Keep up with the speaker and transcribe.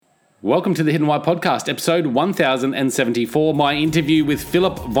Welcome to the Hidden Why podcast, episode 1074, my interview with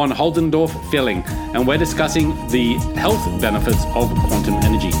Philipp von Holdendorf-Fehling, and we're discussing the health benefits of quantum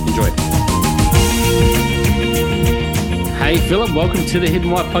energy. Enjoy. Hey, Philipp, welcome to the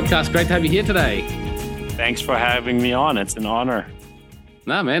Hidden Why podcast. Great to have you here today. Thanks for having me on. It's an honor.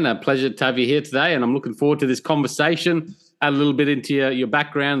 No, man, a pleasure to have you here today, and I'm looking forward to this conversation. Add a little bit into your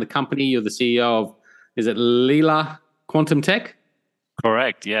background, the company. You're the CEO of, is it Lila Quantum Tech?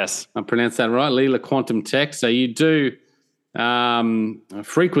 Correct, yes. I pronounced that right, Lila Quantum Tech. So you do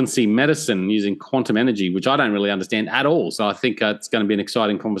frequency medicine using quantum energy, which I don't really understand at all. So I think it's going to be an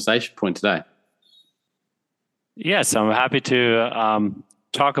exciting conversation point today. Yes, I'm happy to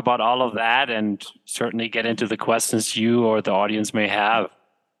talk about all of that and certainly get into the questions you or the audience may have.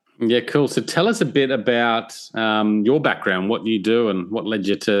 Yeah, cool. So tell us a bit about your background, what you do and what led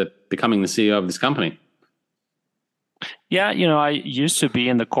you to becoming the CEO of this company. Yeah, I used to be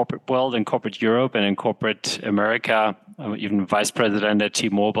in the corporate world, in corporate Europe and in corporate America, even vice president at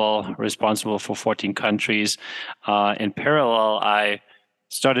T-Mobile, responsible for 14 countries. In parallel, I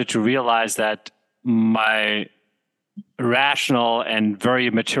started to realize that my rational and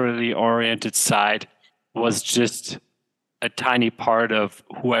very materially oriented side was just a tiny part of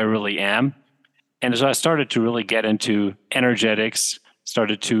who I really am. And so I started to really get into energetics,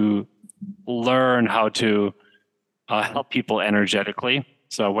 started to learn how to help people energetically.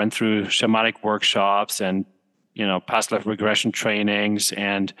 So I went through shamanic workshops and, past life regression trainings,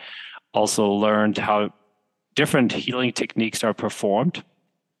 and also learned how different healing techniques are performed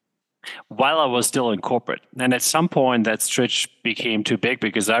while I was still in corporate. And at some point that stretch became too big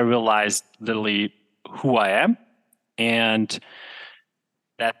because I realized literally who I am, and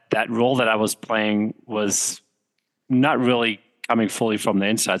that role that I was playing was not really coming fully from the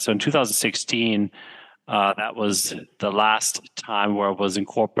inside. So in 2016, that was the last time where I was in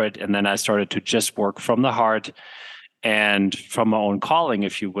corporate, and then I started to just work from the heart and from my own calling,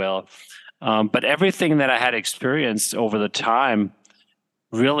 if you will. But everything that I had experienced over the time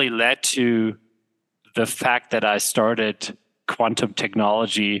really led to the fact that I started quantum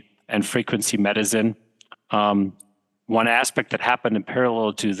technology and frequency medicine. One aspect that happened in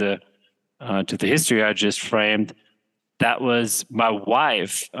parallel to the history I just framed, that was my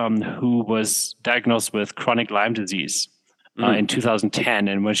wife, who was diagnosed with chronic Lyme disease in 2010.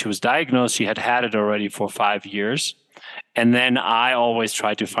 And when she was diagnosed, she had it already for 5 years. And then I always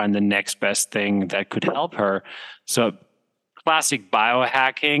tried to find the next best thing that could help her. So classic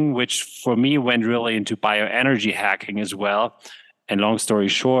biohacking, which for me went really into bioenergy hacking as well. And long story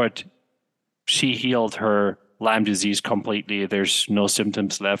short, she healed her Lyme disease completely. There's no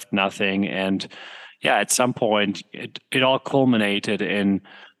symptoms left, nothing. And yeah, at some point, it all culminated in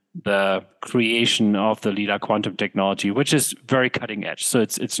the creation of the Lila quantum technology, which is very cutting edge. So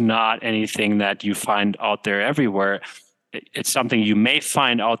it's not anything that you find out there everywhere. It's something you may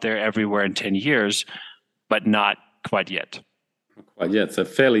find out there everywhere in 10 years, but not quite yet. Not quite yet. It's a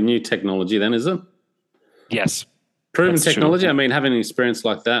fairly new technology then, is it? Yes. Proven technology. True. I mean, having an experience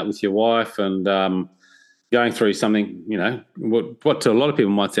like that with your wife and going through something, what to a lot of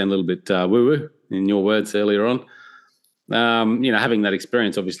people might sound a little bit woo-woo, in your words earlier on, having that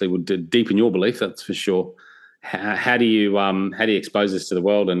experience obviously would deepen your belief. That's for sure. How do you expose this to the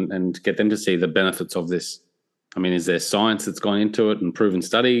world and get them to see the benefits of this? I mean, is there science that's gone into it and proven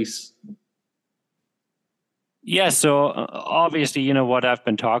studies? Yeah. So obviously, what I've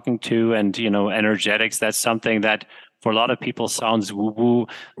been talking to, and energetics. That's something that for a lot of people sounds woo-woo.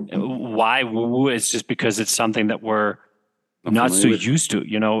 Why woo-woo? It's just because it's something that we're not so used to.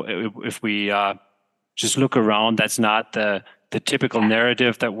 If we just look around, that's not the typical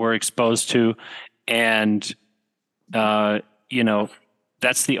narrative that we're exposed to. And,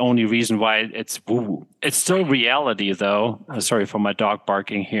 that's the only reason why it's woo-woo. It's still reality, though. Sorry for my dog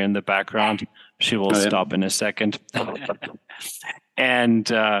barking here in the background. She will stop in a second.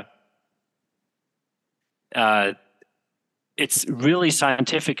 And it's really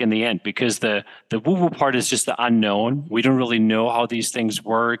scientific in the end, because the woo-woo part is just the unknown. We don't really know how these things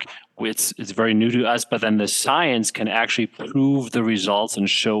work. It's very new to us, but then the science can actually prove the results and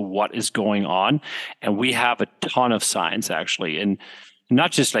show what is going on. And we have a ton of science, actually, and not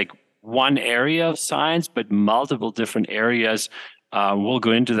just like one area of science, but multiple different areas. We'll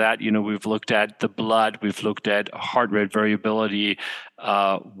go into that. We've looked at the blood, we've looked at heart rate variability,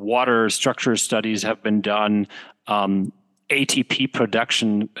 water structure studies have been done, ATP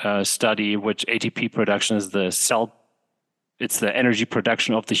production study, which ATP production is the cell it's the energy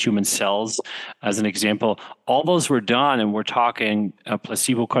production of the human cells, as an example. All those were done, and we're talking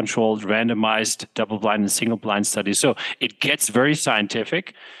placebo-controlled, randomized, double-blind, and single-blind studies. So it gets very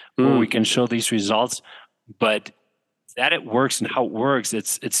scientific, where we can show these results, but that it works and how it works,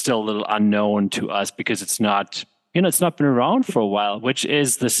 it's still a little unknown to us because it's not been around for a while, which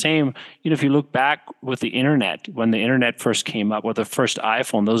is the same. If you look back with the internet, when the internet first came up, or the first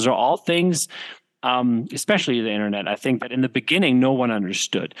iPhone, those are all things, especially the internet, I think that in the beginning, no one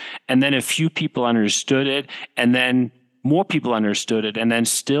understood. And then a few people understood it, and then more people understood it. And then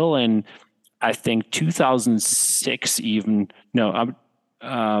still in, I think, 2006 even, no,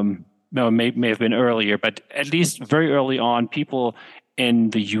 it may have been earlier, but at least very early on, people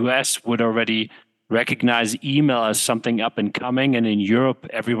in the US would already recognize email as something up and coming. And in Europe,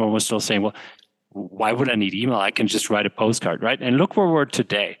 everyone was still saying, well, why would I need email? I can just write a postcard, right? And look where we're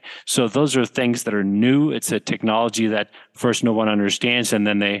today. So those are things that are new. It's a technology that first no one understands, and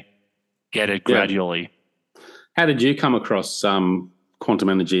then they get it gradually. How did you come across quantum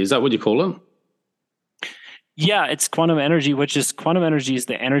energy? Is that what you call it? Yeah, it's quantum energy, quantum energy is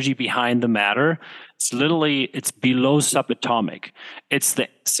the energy behind the matter. It's below subatomic. It's the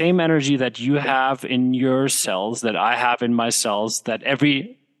same energy that you have in your cells, that I have in my cells, that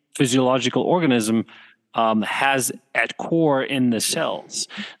every physiological organism has at core in the cells.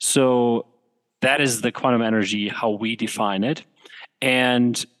 So that is the quantum energy, how we define it.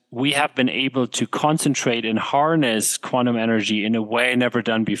 And we have been able to concentrate and harness quantum energy in a way never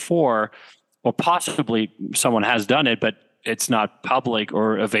done before, or possibly someone has done it, but it's not public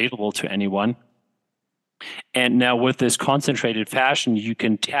or available to anyone. And now with this concentrated fashion, you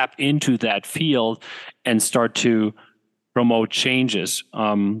can tap into that field and start to promote changes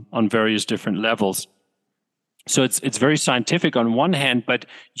on various different levels. So it's very scientific on one hand, but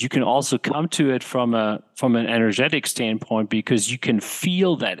you can also come to it from an energetic standpoint, because you can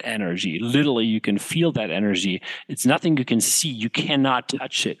feel that energy. Literally, you can feel that energy. It's nothing you can see. You cannot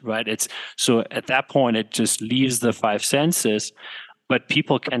touch it, right? So at that point, it just leaves the five senses, but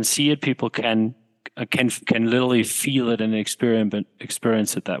people can see it. People can literally feel it and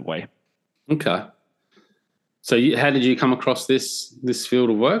experience it that way. Okay. So how did you come across this field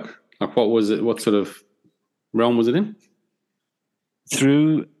of work? Like, what was it? What sort of realm was it in?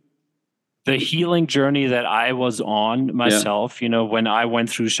 Through the healing journey that I was on myself, when I went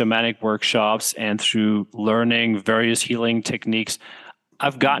through shamanic workshops and through learning various healing techniques,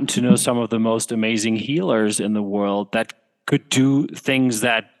 I've gotten to know some of the most amazing healers in the world that could do things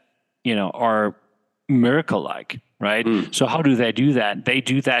that, are miracle-like, right? So how do they do that? They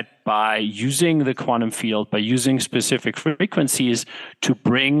do that by using the quantum field, by using specific frequencies to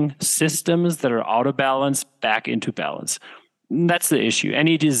bring systems that are out of balance back into balance. And that's the issue.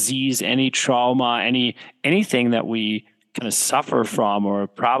 Any disease, any trauma, anything that we kind of suffer from, or a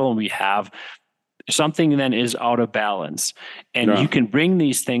problem we have, something then is out of balance. And you can bring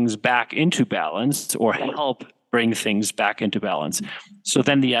these things back into balance, or help bring things back into balance. So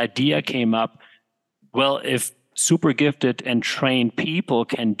then the idea came up, well, if super gifted and trained people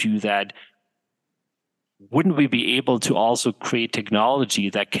can do that, wouldn't we be able to also create technology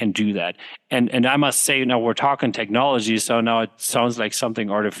that can do that? And I must say, now we're talking technology, so now it sounds like something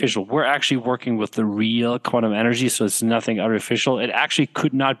artificial. We're actually working with the real quantum energy, so it's nothing artificial. It actually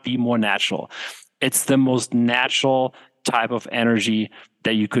could not be more natural. It's the most natural type of energy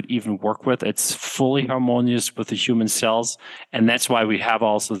that you could even work with. It's fully harmonious with the human cells, and that's why we have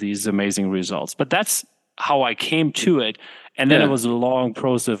also these amazing results. But that's how I came to it, and then it was a long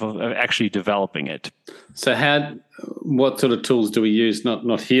process of actually developing it. So what sort of tools do we use?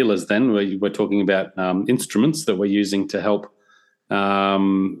 Not healers then, we're talking about instruments that we're using to help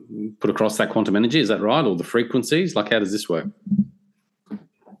put across that quantum energy, is that right? Or the frequencies? Like, how does this work?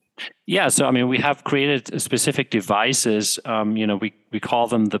 Yeah, so we have created specific devices. We call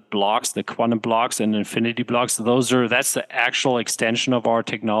them the blocks, the quantum blocks and infinity blocks. That's the actual extension of our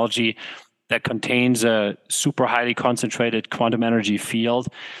technology that contains a super highly concentrated quantum energy field.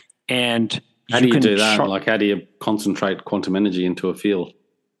 And how do you do that? Like, how do you concentrate quantum energy into a field?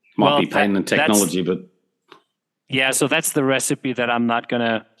 Might be patent and technology, but yeah. So that's the recipe that I'm not going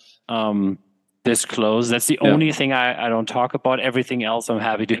to disclose. That's the only thing I don't talk about. Everything else I'm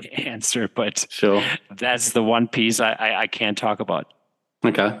happy to answer, but sure, that's the one piece I can't talk about.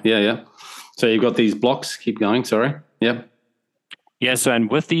 Okay, yeah. So you've got these blocks. Keep going. Sorry. Yeah. Yeah, so and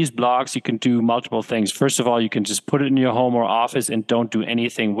with these blocks, you can do multiple things. First of all, you can just put it in your home or office and don't do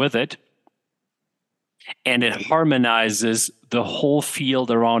anything with it. And it harmonizes the whole field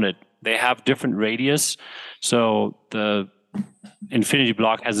around it. They have different radius. So the infinity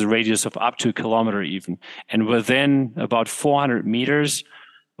block has a radius of up to a kilometer even. And within about 400 meters,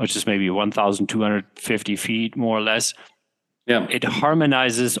 which is maybe 1,250 feet, more or less, it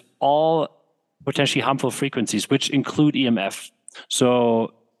harmonizes all potentially harmful frequencies, which include EMF.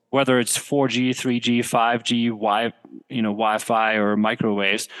 So whether it's 4G, 3G, 5G, Wi-Fi or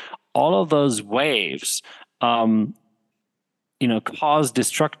microwaves, all of those waves, cause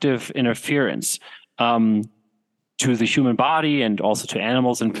destructive interference to the human body and also to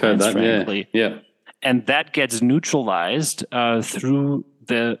animals and plants, frankly. Yeah. And that gets neutralized through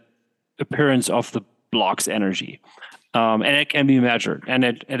the appearance of the block's energy. And it can be measured. And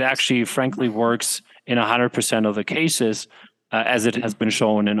it actually, frankly, works in 100% of the cases, as it has been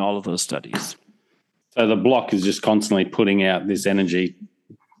shown in all of those studies. So the block is just constantly putting out this energy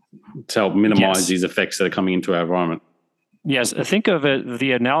to help minimize these effects that are coming into our environment. Yes, think of it,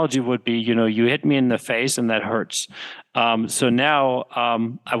 the analogy would be, you hit me in the face and that hurts. So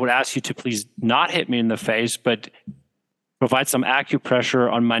now I would ask you to please not hit me in the face, but provide some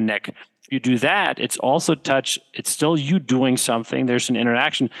acupressure on my neck. If you do that, it's also touch, it's still you doing something, there's an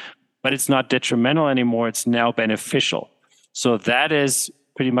interaction, but it's not detrimental anymore, it's now beneficial. So that is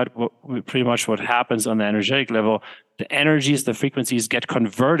pretty much what happens on the energetic level. The energies, the frequencies get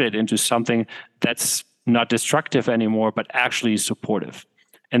converted into something that's not destructive anymore, but actually supportive.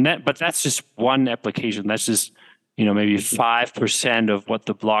 But that's just one application. That's just, maybe 5% of what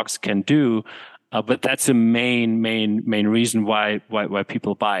the blocks can do. But that's the main reason why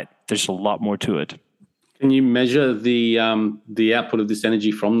people buy it. There's a lot more to it. Can you measure the output of this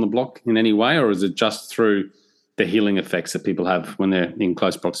energy from the block in any way, or is it just through the healing effects that people have when they're in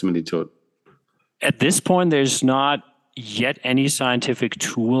close proximity to it? At this point, there's not yet any scientific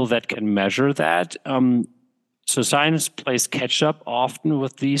tool that can measure that. So science plays catch up often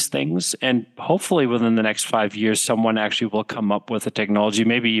with these things, and hopefully within the next 5 years, someone actually will come up with a technology,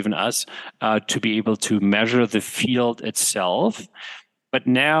 maybe even us, to be able to measure the field itself. But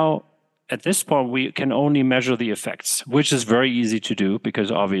now, at this point, we can only measure the effects, which is very easy to do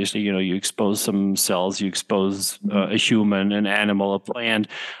because obviously, you expose some cells, you expose a human, an animal, a plant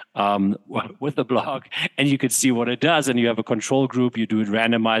with a block, and you could see what it does. And you have a control group, you do it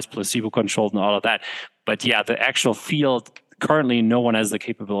randomized, placebo-controlled, and all of that. But yeah, the actual field, currently, no one has the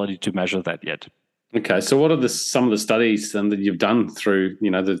capability to measure that yet. Okay, so what are some of the studies that you've done through,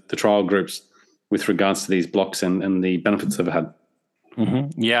 the trial groups with regards to these blocks and the benefits they've had?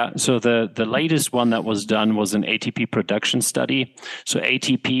 Mm-hmm. Yeah, so the latest one that was done was an ATP production study. So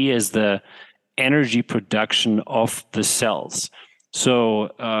ATP is the energy production of the cells. So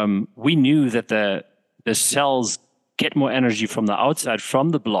we knew that the cells get more energy from the outside, from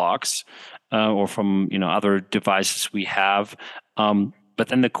the blocks, or from other devices we have. But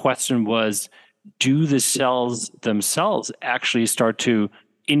then the question was, do the cells themselves actually start to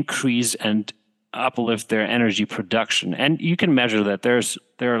increase and uplift their energy production? And you can measure that.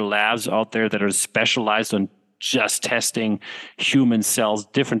 There are labs out there that are specialized on just testing human cells,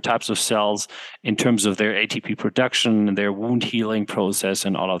 different types of cells, in terms of their ATP production and their wound healing process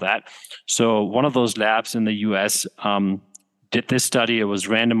and all of that. So one of those labs in the US did this study. It was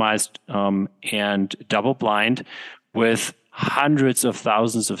randomized and double-blind with hundreds of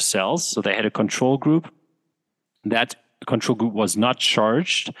thousands of cells. So they had a control group. That control group was not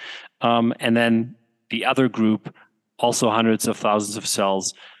charged. And then the other group, also hundreds of thousands of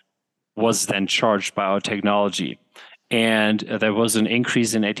cells, was then charged by our technology. And there was an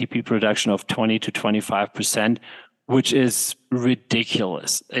increase in ATP production of 20 to 25%, which is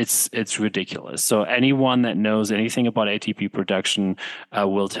ridiculous. It's ridiculous. So anyone that knows anything about ATP production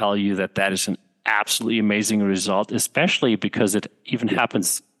will tell you that is an absolutely amazing result, especially because it even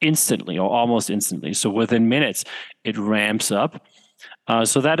happens instantly or almost instantly. So within minutes, it ramps up.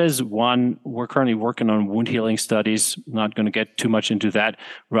 So that is one. We're currently working on wound healing studies. Not going to get too much into that,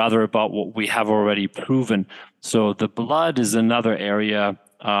 rather about what we have already proven. So the blood is another area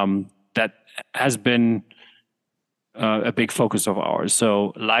that has been a big focus of ours.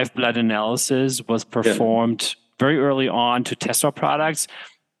 So live blood analysis was performed very early on to test our products.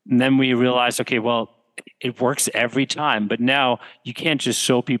 And then we realized, okay, well, it works every time. But now you can't just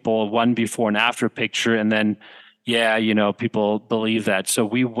show people one before and after picture and then, people believe that. So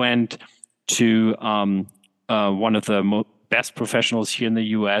we went to one of the best professionals here in the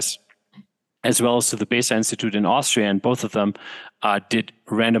US, as well as to the Besa Institute in Austria, and both of them did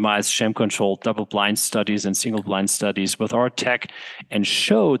randomized, sham-controlled, double-blind studies and single-blind studies with our tech, and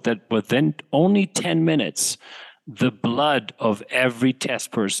showed that within only 10 minutes, the blood of every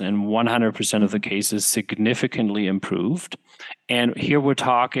test person in 100% of the cases significantly improved. And here we're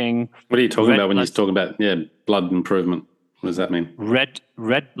talking... What are you talking about when you're talking about blood improvement? What does that mean?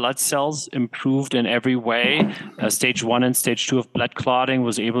 Red blood cells improved in every way. Stage 1 and stage 2 of blood clotting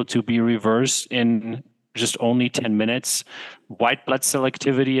was able to be reversed in just only 10 minutes. White blood cell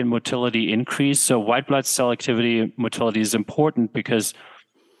activity and motility increased. So white blood cell activity and motility is important because,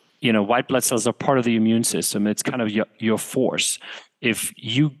 white blood cells are part of the immune system. It's kind of your force. If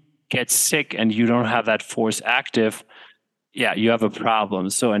you get sick and you don't have that force active, you have a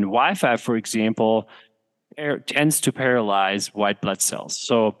problem. So in Wi-Fi, for example, tends to paralyze white blood cells.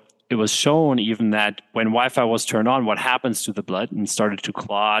 So it was shown even that when Wi-Fi was turned on, what happens to the blood and started to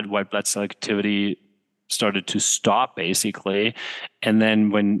clot, white blood cell activity started to stop basically. And then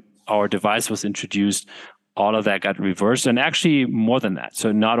when our device was introduced, all of that got reversed, and actually more than that.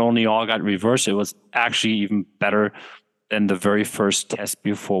 So not only all got reversed, it was actually even better than the very first test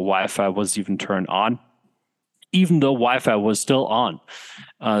before Wi-Fi was even turned on, even though Wi-Fi was still on.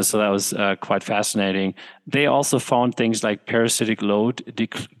 So that was quite fascinating. They also found things like parasitic load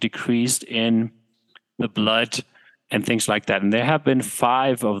decreased in the blood and things like that. And there have been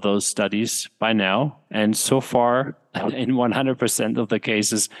 5 of those studies by now. And so far, in 100% of the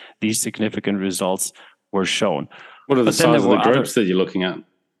cases, these significant results were shown. What are the size of the groups that you're looking at?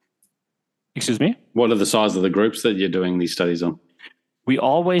 Excuse me? What are the size of the groups that you're doing these studies on? We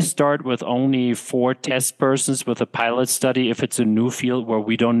always start with only 4 test persons with a pilot study if it's a new field where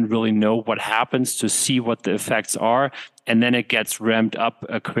we don't really know what happens, to see what the effects are. And then it gets ramped up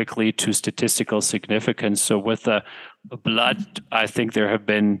quickly to statistical significance. So with the blood, I think there have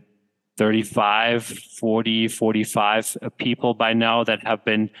been 35, 40, 45 people by now that have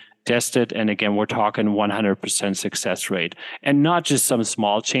been tested. And again, we're talking 100% success rate. And not just some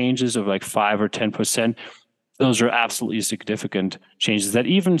small changes of like 5 or 10%. Those are absolutely significant changes that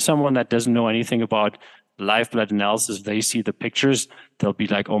even someone that doesn't know anything about live blood analysis, they see the pictures, they'll be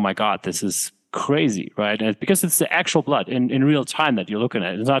like, oh my God, this is crazy, right? And because it's the actual blood in real time that you're looking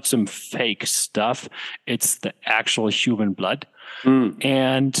at. It's not some fake stuff. It's the actual human blood.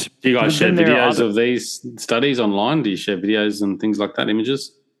 And do you guys share videos of these studies online? Do you share videos and things like that,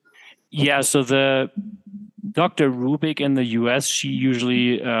 images? Yeah, so the Dr. Rubik in the US, she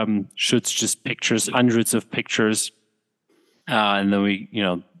usually shoots just pictures, hundreds of pictures. And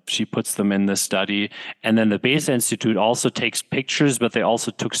then she puts them in the study. And then the Base Institute also takes pictures, but they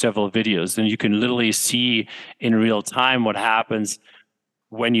also took several videos. And you can literally see in real time what happens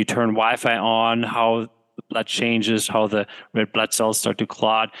when you turn Wi-Fi on, how the blood changes, how the red blood cells start to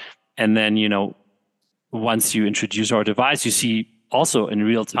clot. And then, once you introduce our device, you see also in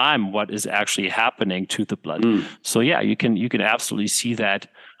real time what is actually happening to the blood. So yeah, you can absolutely see that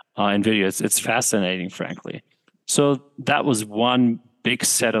in video. It's fascinating, frankly. So that was one big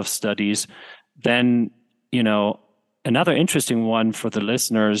set of studies. Then, another interesting one for the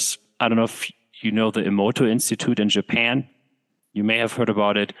listeners, I don't know if you know the Emoto Institute in Japan. You may have heard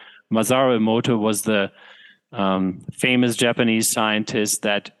about it. Masaru Emoto was the famous Japanese scientist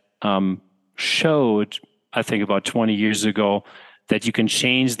that showed, I think about 20 years ago, that you can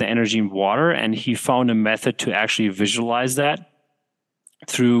change the energy in water. And he found a method to actually visualize that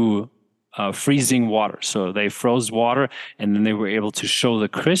through freezing water. So they froze water, and then they were able to show the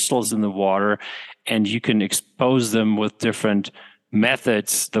crystals in the water, and you can expose them with different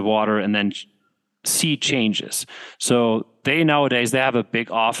methods, the water, and then see changes. So they have a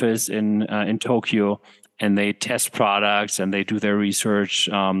big office in Tokyo, and they test products and they do their research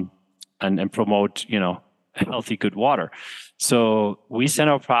and promote, healthy, good water. So we sent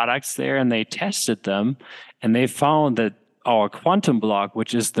our products there and they tested them, and they found that our quantum block,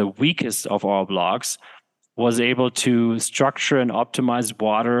 which is the weakest of our blocks, was able to structure and optimize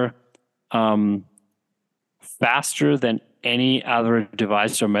water faster than any other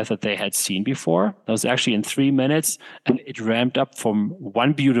device or method they had seen before. That was actually in 3 minutes, and it ramped up from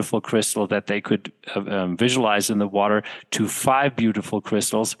one beautiful crystal that they could visualize in the water to 5 beautiful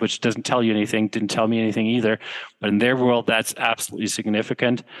crystals, which doesn't tell you anything, didn't tell me anything either. But in their world, that's absolutely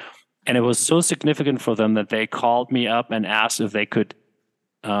significant. And it was so significant for them that they called me up and asked if they could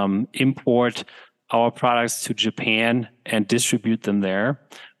import our products to Japan and distribute them there,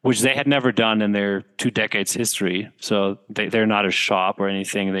 which they had never done in their 2 decades history. So they're not a shop or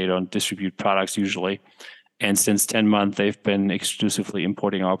anything. They don't distribute products usually. And since 10 months, they've been exclusively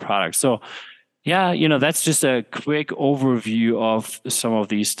importing our products. So yeah, that's just a quick overview of some of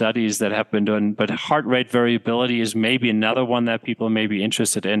these studies that have been done. But heart rate variability is maybe another one that people may be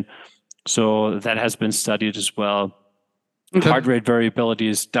interested in. So that has been studied as well. Okay. Heart rate variability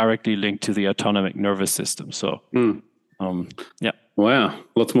is directly linked to the autonomic nervous system. So, yeah. Wow.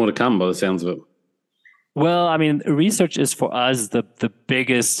 Lots more to come by the sounds of it. Well, I mean, research is for us the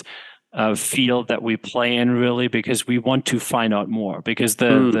biggest field that we play in, really, because we want to find out more, because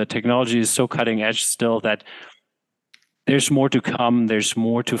the technology is so cutting edge still that there's more to come. There's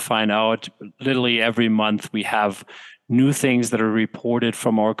more to find out. Literally every month we have new things that are reported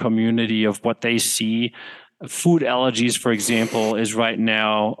from our community of what they see. Food allergies, for example, is right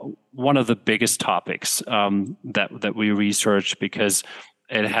now one of the biggest topics that we research, because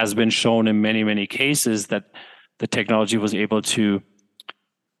it has been shown in many, many cases that the technology was able to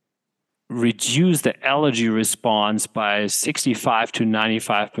reduce the allergy response by 65 to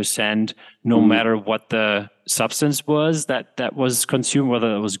 95%, no matter what the substance was that was consumed,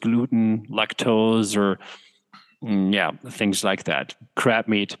 whether it was gluten, lactose, or things like that, crab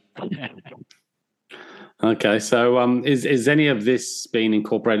meat. Okay, so is any of this being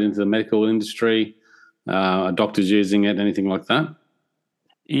incorporated into the medical industry? Are doctors using it, anything like that?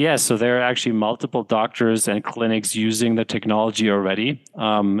 Yeah, so there are actually multiple doctors and clinics using the technology already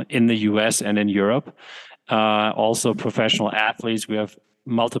in the US and in Europe. Also professional athletes. We have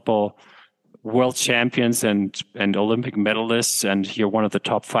multiple world champions and Olympic medalists, and here one of the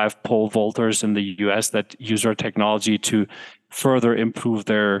top 5 pole vaulters in the US that use our technology to further improve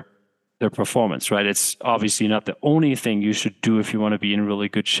their performance, right? It's obviously not the only thing you should do if you want to be in really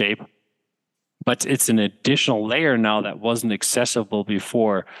good shape, but it's an additional layer now that wasn't accessible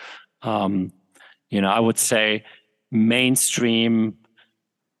before. I would say mainstream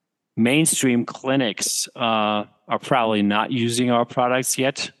clinics are probably not using our products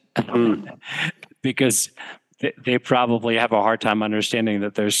yet because they probably have a hard time understanding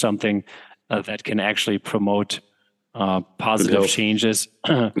that there's something that can actually promote positive changes.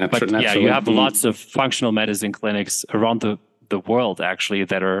 You have lots of functional medicine clinics around the world actually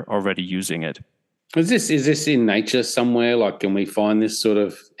that are already using it. Is this in nature somewhere? Like, can we find this sort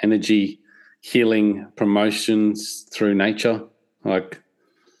of energy healing promotions through nature? Like,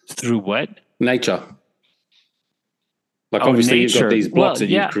 through what? Nature. Like, obviously nature. You've got these blocks that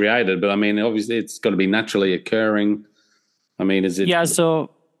you've created, but I mean, obviously it's got to be naturally occurring. I mean, is it? Yeah.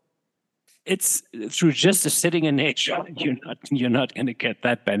 So it's through just sitting in nature. You're not going to get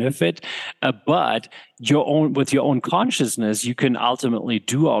that benefit, but with your own consciousness, you can ultimately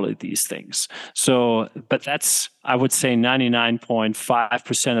do all of these things. So, but that's, I would say,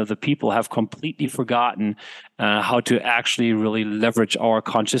 99.5% of the people have completely forgotten how to actually really leverage our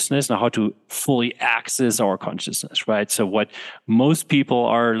consciousness and how to fully access our consciousness, right? So, what most people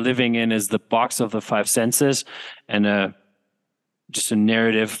are living in is the box of the 5 senses and just a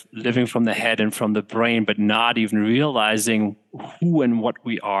narrative living from the head and from the brain, but not even realizing who and what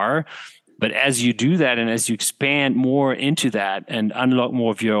we are. But as you do that and as you expand more into that and unlock more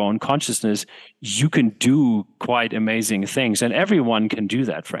of your own consciousness, you can do quite amazing things. And everyone can do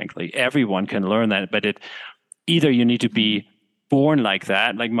that, frankly. Everyone can learn that. But either you need to be born like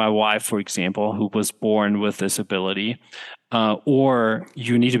that, like my wife, for example, who was born with this ability, or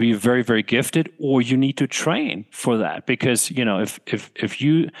you need to be very, very gifted, or you need to train for that. Because, if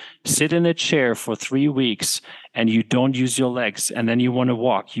you sit in a chair for 3 weeks and you don't use your legs and then you want to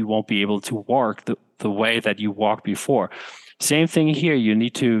walk, you won't be able to walk the way that you walked before. Same thing here. You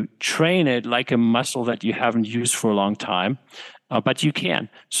need to train it like a muscle that you haven't used for a long time, but you can.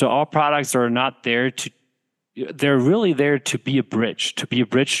 So our products are not there they're really there to be a bridge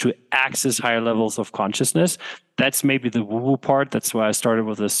to access higher levels of consciousness. That's maybe the woo-woo part. That's why I started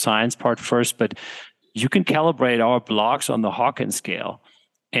with the science part first. But you can calibrate our blocks on the Hawkins scale,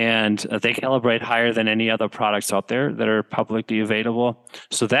 and they calibrate higher than any other products out there that are publicly available.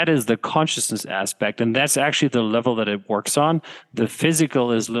 So that is the consciousness aspect, and that's actually the level that it works on. The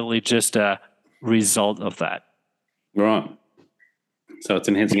physical is literally just a result of that. Right. So it's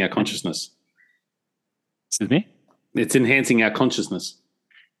enhancing our consciousness. Excuse me? It's enhancing our consciousness.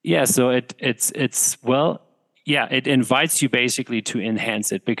 Yeah, so it invites you basically to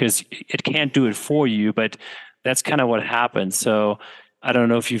enhance it because it can't do it for you, but that's kind of what happens. So I don't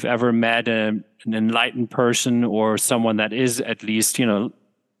know if you've ever met an enlightened person or someone that is at least, maybe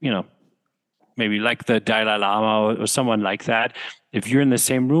like the Dalai Lama or someone like that. If you're in the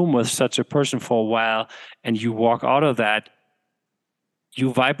same room with such a person for a while and you walk out of that,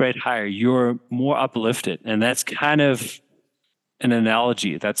 you vibrate higher, you're more uplifted. And that's kind of an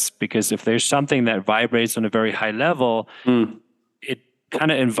analogy. That's because if there's something that vibrates on a very high level, it kind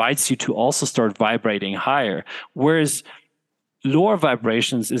of invites you to also start vibrating higher. Whereas lower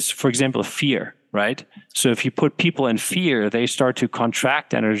vibrations is, for example, fear, right? So if you put people in fear, they start to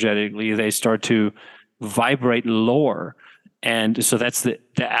contract energetically, they start to vibrate lower. And so that's the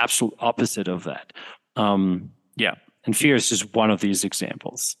absolute opposite of that. And fear is just one of these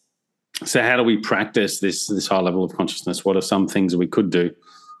examples. So how do we practice this high level of consciousness? What are some things that we could do?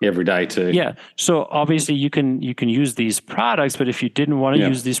 every day too. Yeah. So obviously you can use these products, but if you didn't want to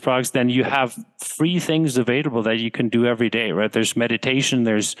use these products, then you have free things available that you can do every day, right? There's meditation,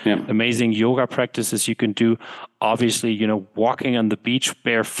 there's amazing yoga practices you can do. Obviously, walking on the beach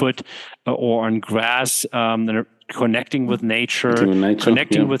barefoot or on grass, connecting with nature,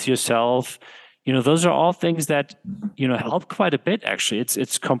 connecting with yourself. Those are all things that, help quite a bit, actually.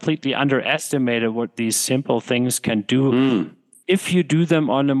 It's completely underestimated what these simple things can do if you do them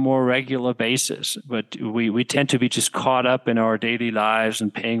on a more regular basis. But we tend to be just caught up in our daily lives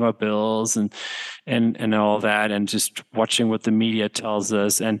and paying our bills and all that, and just watching what the media tells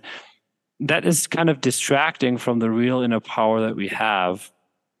us. And that is kind of distracting from the real inner power that we have.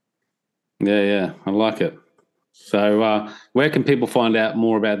 Yeah, I like it. So where can people find out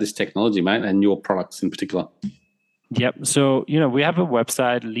more about this technology, mate, and your products in particular? Yep. So, we have a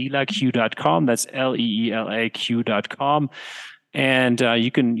website, leelaq.com. That's LEELAQ.com. And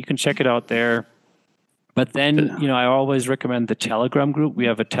you can check it out there. But then, I always recommend the Telegram group. We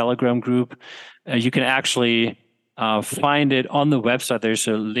have a Telegram group. You can actually find it on the website. There's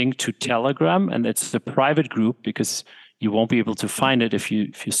a link to Telegram, and it's the private group because you won't be able to find it if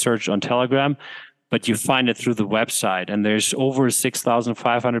you search on Telegram. But you find it through the website. And there's over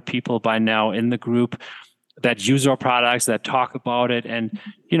 6,500 people by now in the group that use our products, that talk about it. And,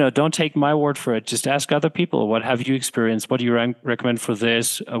 don't take my word for it. Just ask other people, what have you experienced? What do you recommend for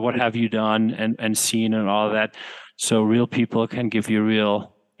this? What have you done and seen and all of that? So real people can give you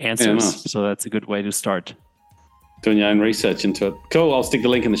real answers. Yeah, nice. So that's a good way to start. Doing your own research into it. Cool. I'll stick the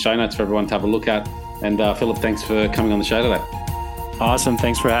link in the show notes for everyone to have a look at. And Philip, thanks for coming on the show today. Awesome.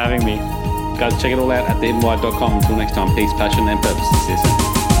 Thanks for having me. Guys, check it all out at thehiddenwhy.com. Until next time, peace, passion, and purpose. See you soon.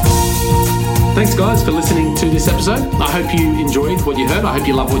 Thanks, guys, for listening to this episode. I hope you enjoyed what you heard. I hope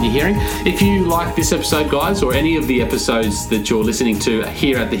you love what you're hearing. If you like this episode, guys, or any of the episodes that you're listening to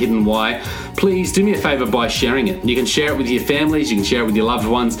here at The Hidden Why, please do me a favor by sharing it. You can share it with your families. You can share it with your loved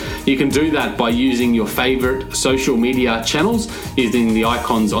ones. You can do that by using your favorite social media channels, using the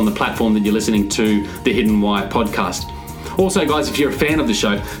icons on the platform that you're listening to The Hidden Why podcast. Also, guys, if you're a fan of the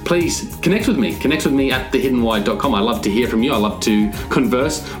show, please connect with me. Connect with me at thehiddenwhy.com. I love to hear from you. I love to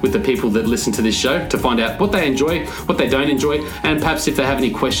converse with the people that listen to this show to find out what they enjoy, what they don't enjoy, and perhaps if they have any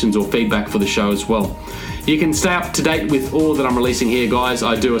questions or feedback for the show as well. You can stay up to date with all that I'm releasing here, guys.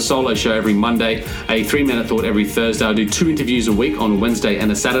 I do a solo show every Monday, a 3-minute thought every Thursday. I do 2 interviews a week on Wednesday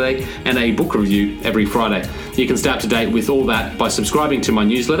and a Saturday, and a book review every Friday. You can stay up to date with all that by subscribing to my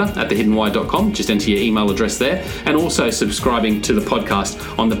newsletter at thehiddenwhy.com. Just enter your email address there, and also subscribing to the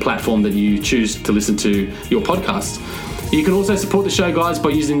podcast on the platform that you choose to listen to your podcasts. You can also support the show, guys,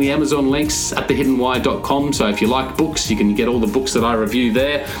 by using the Amazon links at thehiddenwhy.com. So if you like books, you can get all the books that I review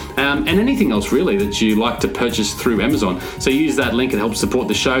there, and anything else really that you like to purchase through Amazon. So use that link, it helps support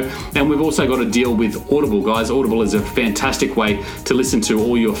the show. And we've also got a deal with Audible, guys. Audible is a fantastic way to listen to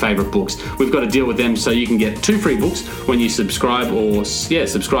all your favorite books. We've got a deal with them so you can get 2 free books when you subscribe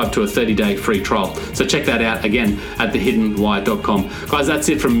subscribe to a 30-day free trial. So check that out again at thehiddenwhy.com. Guys, that's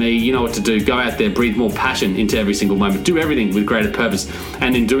it from me. You know what to do. Go out there, breathe more passion into every single moment. Do everything with greater purpose,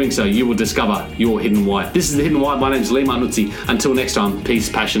 and in doing so you will discover your hidden why. This is The Hidden Why. My name is Lee Martinuzzi. Until next time, peace,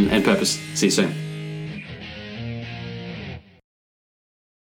 passion, and purpose. See you soon.